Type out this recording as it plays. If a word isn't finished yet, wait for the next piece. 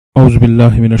اعوذ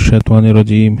باللہ من الشیطان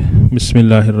الرجیم بسم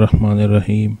اللہ الرحمن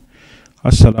الرحیم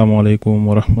السلام علیکم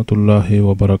ورحمۃ اللہ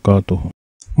وبرکاتہ۔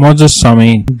 معزز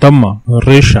سامعین، دما،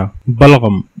 ریشہ،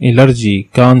 بلغم، الرجی،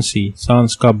 کانسی،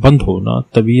 سانس کا بند ہونا،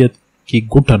 طبیعت کی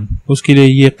گھٹن، اس کے لیے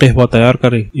یہ قہوہ تیار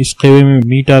کرے۔ اس قہوے میں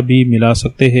میٹھا بھی ملا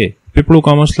سکتے ہیں۔ پپڑوں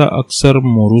کا مسئلہ اکثر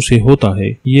مورو سے ہوتا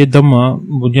ہے۔ یہ دما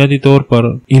بنیادی طور پر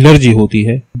الرجی ہوتی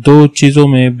ہے۔ دو چیزوں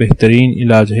میں بہترین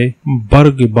علاج ہے،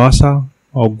 برگ باسا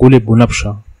اور گل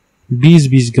بنفشہ۔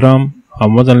 20-20 گرام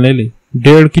ہم وزن لے لیں،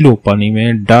 1.5 کلو پانی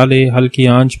میں ڈالے، ہلکی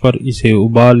آنچ پر اسے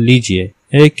ابال لیجئے۔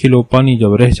 1 کلو پانی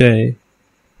جب رہ جائے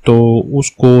تو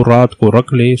اس کو رات کو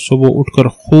رکھ لے، صبح اٹھ کر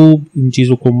خوب ان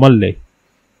چیزوں کو مل لے۔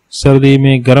 سردی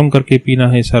میں گرم کر کے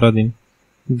پینا ہے سارا دن،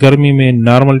 گرمی میں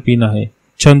نارمل پینا ہے۔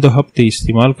 چند ہفتے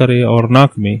استعمال کرے اور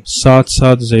ناک میں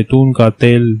ساتھ زیتون کا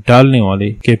تیل ڈالنے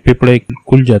والے کے پپڑے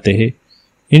کھل جاتے ہیں۔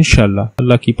 انشاءاللہ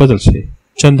اللہ کی فضل سے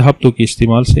چند ہفتوں کے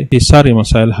استعمال سے یہ سارے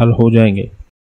مسائل حل ہو جائیں گے۔